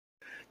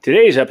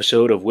Today's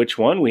episode of Which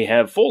One, we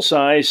have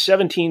full-size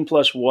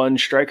 17+1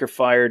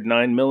 striker-fired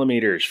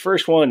 9mm.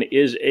 First one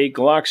is a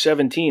Glock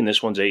 17.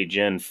 This one's a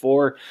Gen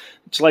 4.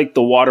 It's like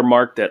the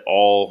watermark that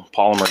all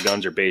polymer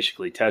guns are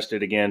basically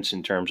tested against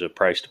in terms of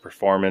price to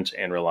performance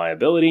and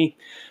reliability.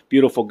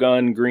 Beautiful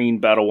gun, green,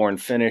 battle-worn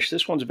finish.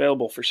 This one's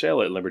available for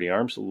sale at Liberty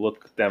Arms.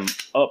 Look them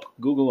up.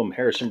 Google them,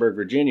 Harrisonburg,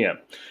 Virginia.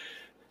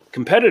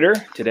 Competitor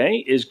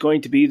today is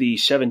going to be the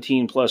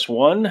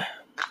 17+1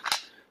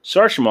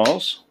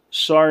 Sarchimals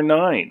SAR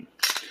 9.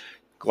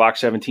 Glock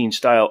 17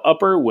 style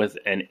upper with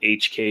an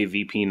HK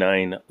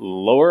VP9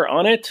 lower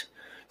on it.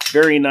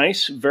 Very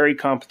nice, very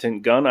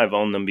competent gun. I've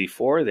owned them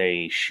before.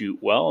 They shoot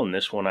well, and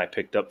this one I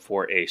picked up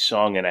for a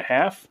song and a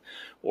half,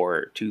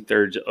 or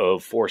 2/3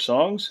 of 4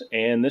 songs,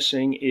 and this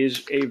thing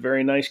is a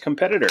very nice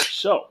competitor.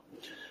 So,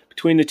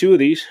 between the two of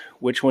these,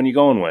 which one you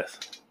going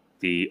with?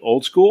 The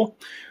old school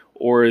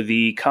or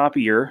the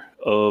copier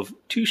of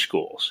two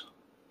schools?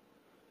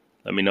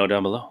 Let me know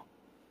down below.